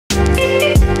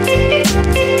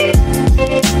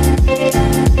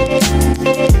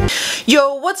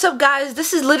Yo, what's up guys?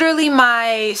 This is literally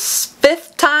my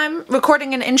 5th time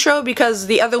recording an intro because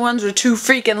the other ones were too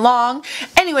freaking long.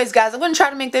 Anyways guys, I'm going to try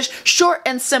to make this short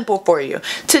and simple for you.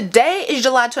 Today is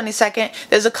July 22nd.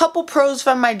 There's a couple pros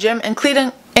from my gym,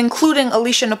 including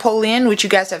Alicia Napoleon, which you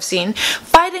guys have seen,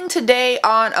 fighting today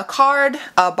on a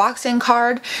boxing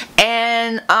card,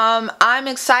 and I'm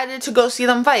excited to go see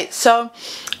them fight. So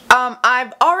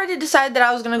I've already decided that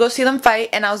I was going to go see them fight,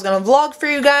 and I was going to vlog for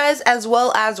you guys as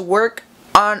well as work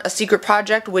on a secret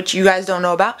project which you guys don't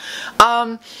know about.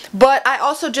 But I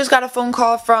also just got a phone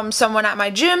call from someone at my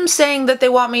gym saying that they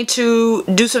want me to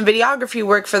do some videography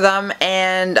work for them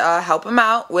and help them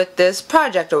out with this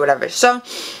project or whatever. So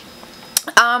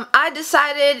I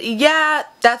decided, yeah,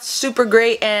 that's super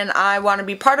great and I want to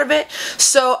be part of it.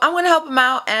 So I'm going to help them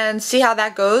out and see how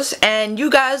that goes, and you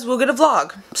guys will get a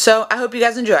vlog. So I hope you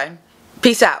guys enjoy.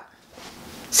 Peace out.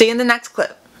 See you in the next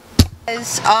clip.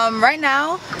 Guys, right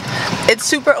now it's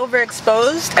super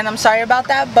overexposed and I'm sorry about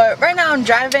that, but right now I'm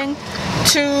driving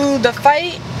to the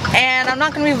fight and I'm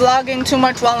not going to be vlogging too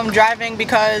much while I'm driving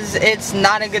because it's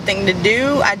not a good thing to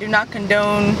do. I do not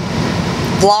condone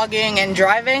vlogging and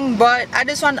driving, but I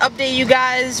just want to update you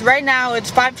guys. Right now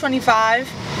it's 5:25.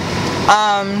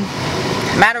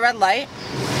 I'm at a red light.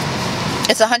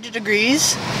 It's 100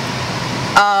 degrees.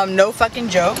 No fucking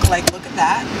joke. Like, look at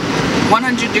that.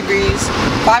 100 degrees.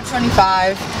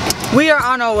 5:25. We are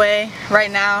on our way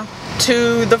right now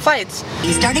to the fights.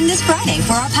 Starting this Friday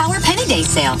for our Power Penny Day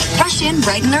sale. Rush in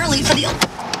bright and early for the...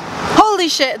 Holy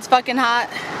shit, it's fucking hot.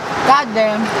 God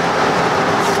damn.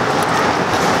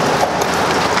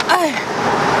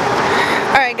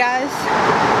 Alright guys,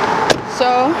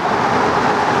 so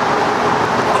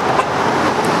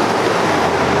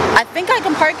I think I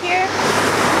can park here.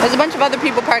 There's a bunch of other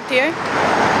people parked here,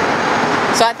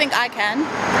 so I think I can,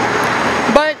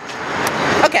 but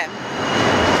okay,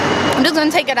 I'm just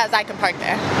gonna take it as I can park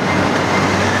there.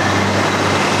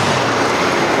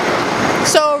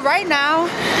 So right now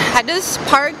I just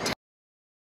parked.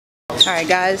 Alright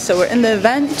guys, so we're in the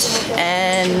event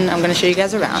and I'm gonna show you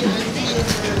guys around.